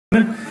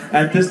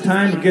At this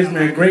time, it gives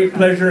me a great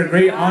pleasure, a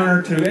great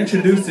honor to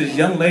introduce this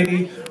young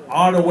lady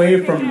all the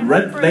way from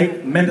Red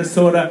Lake,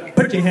 Minnesota.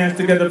 Put your hands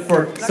together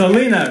for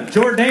Selena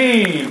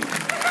Jourdain.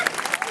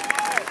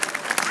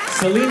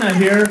 Selena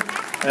here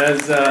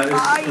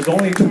is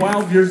only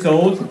 12 years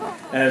old.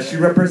 She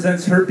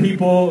represents her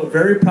people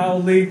very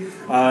proudly.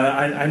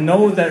 I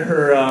know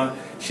that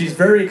she's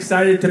very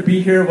excited to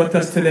be here with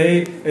us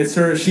today.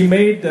 She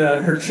made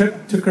her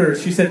trip, took her,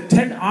 she said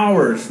 10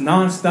 hours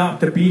non-stop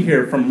to be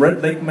here from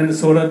Red Lake,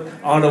 Minnesota,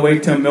 all the way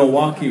to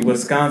Milwaukee,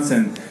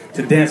 Wisconsin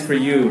to dance for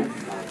you.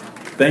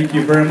 Thank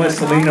you very much,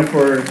 Selena,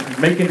 for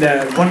making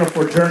that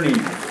wonderful journey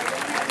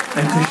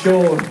and to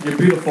show your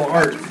beautiful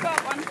art.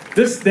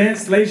 This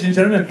dance, ladies and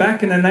gentlemen,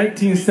 back in the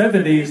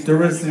 1970s, there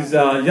was these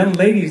young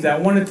ladies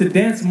that wanted to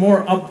dance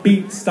more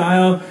upbeat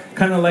style,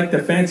 kind of like the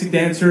fancy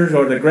dancers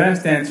or the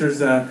grass dancers.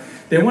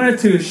 They wanted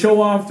to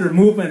show off their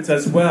movements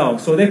as well.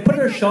 So they put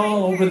their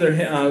shawl over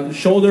their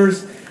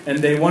shoulders and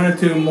they wanted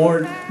to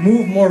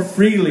move more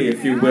freely,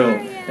 if you will.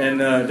 And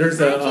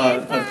there's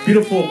a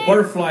beautiful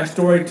butterfly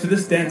story to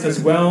this dance as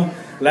well.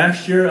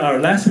 Last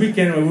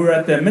weekend we were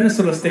at the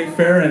Minnesota State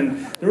Fair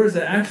and there was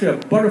actually a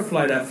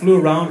butterfly that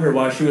flew around her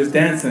while she was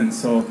dancing.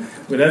 So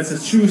that's a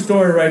true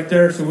story right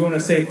there. So we want to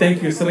say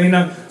thank you,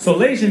 Selena. So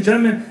ladies and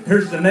gentlemen,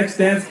 here's the next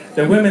dance,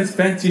 the women's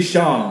fancy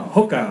shawl,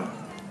 hookah.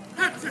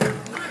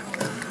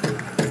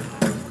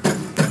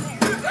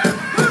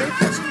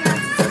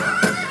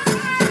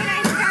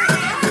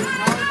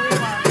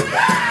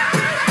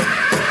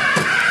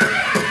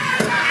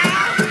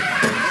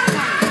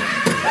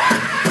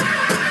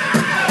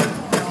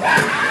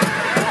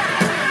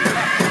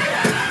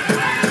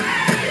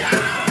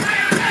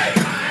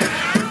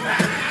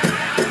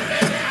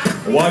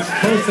 Watch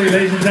closely,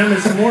 ladies and gentlemen.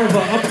 It's more of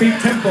an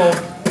upbeat tempo.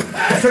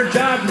 It's her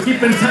job to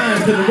keep in time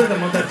to the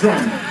rhythm of that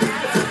drum.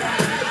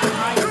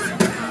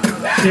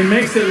 She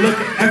makes it look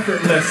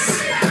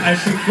effortless as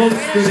she floats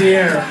through the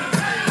air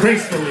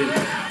gracefully.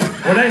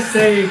 What I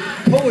say,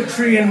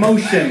 poetry in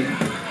motion.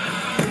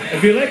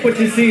 If you like what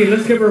you see,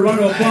 let's give her a round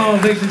of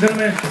applause, ladies and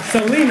gentlemen.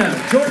 Selena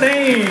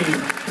Jourdain,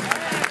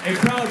 a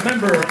proud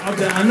member of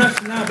the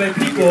Anishinaabe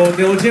people,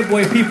 the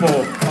Ojibwe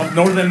people of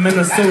northern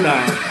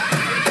Minnesota.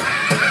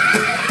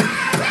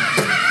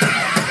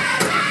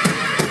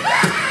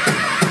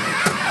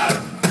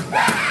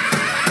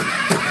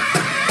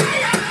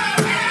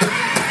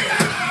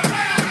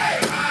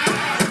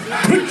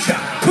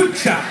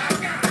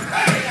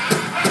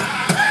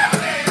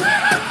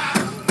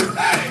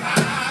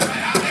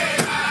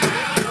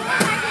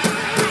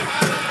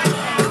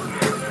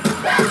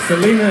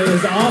 Selena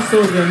is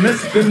also the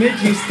Miss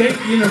Bemidji State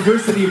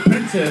University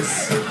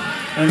Princess,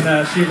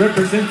 and she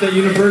represents the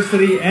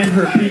university and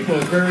her people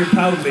very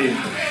proudly.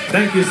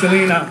 Thank you,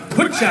 Selena.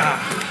 Hoocha!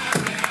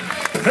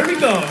 Here we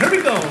go, here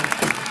we go.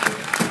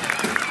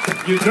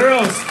 You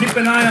girls, keep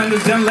an eye on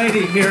this young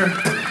lady here.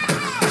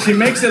 She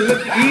makes it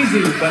look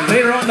easy, but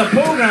later on in the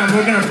program,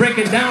 we're going to break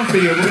it down for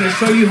you. We're going to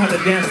show you how to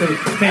dance the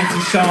fancy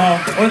shawl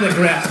or the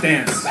grass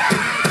dance.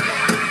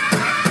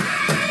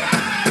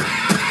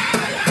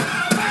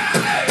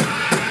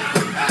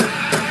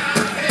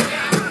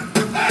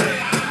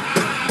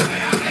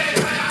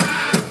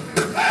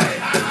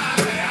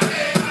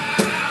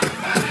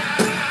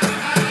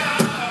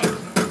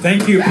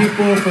 Thank you,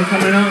 people, for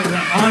coming out and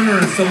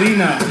honoring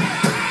Selena.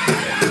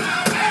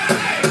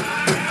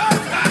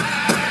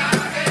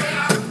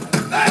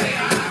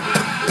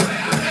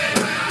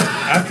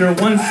 After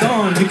one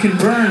song, you can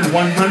burn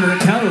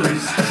 100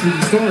 calories.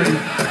 True story.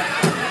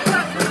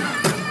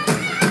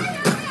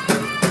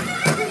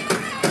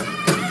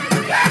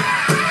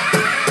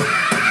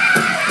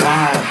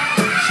 Wow.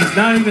 She's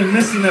not even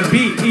missing a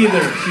beat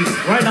either.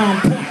 She's right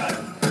on point.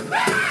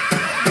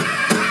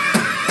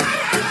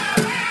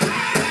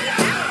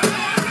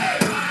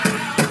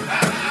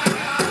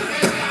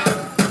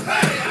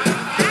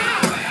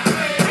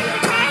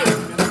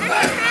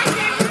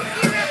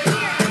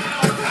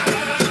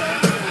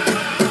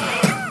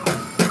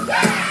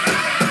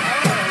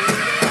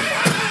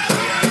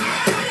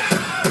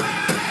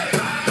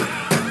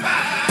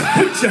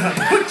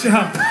 Good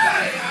job.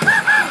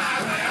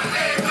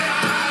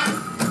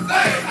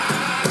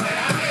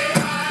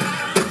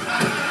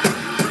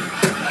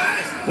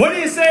 What do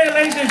you say,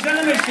 ladies and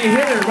gentlemen? She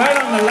hit it right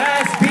on the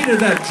last beat of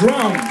that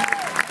drum.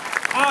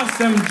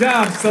 Awesome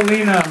job,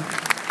 Selena.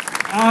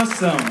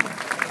 Awesome.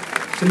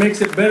 She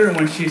makes it better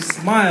when she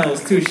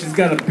smiles, too. She's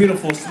got a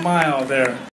beautiful smile there.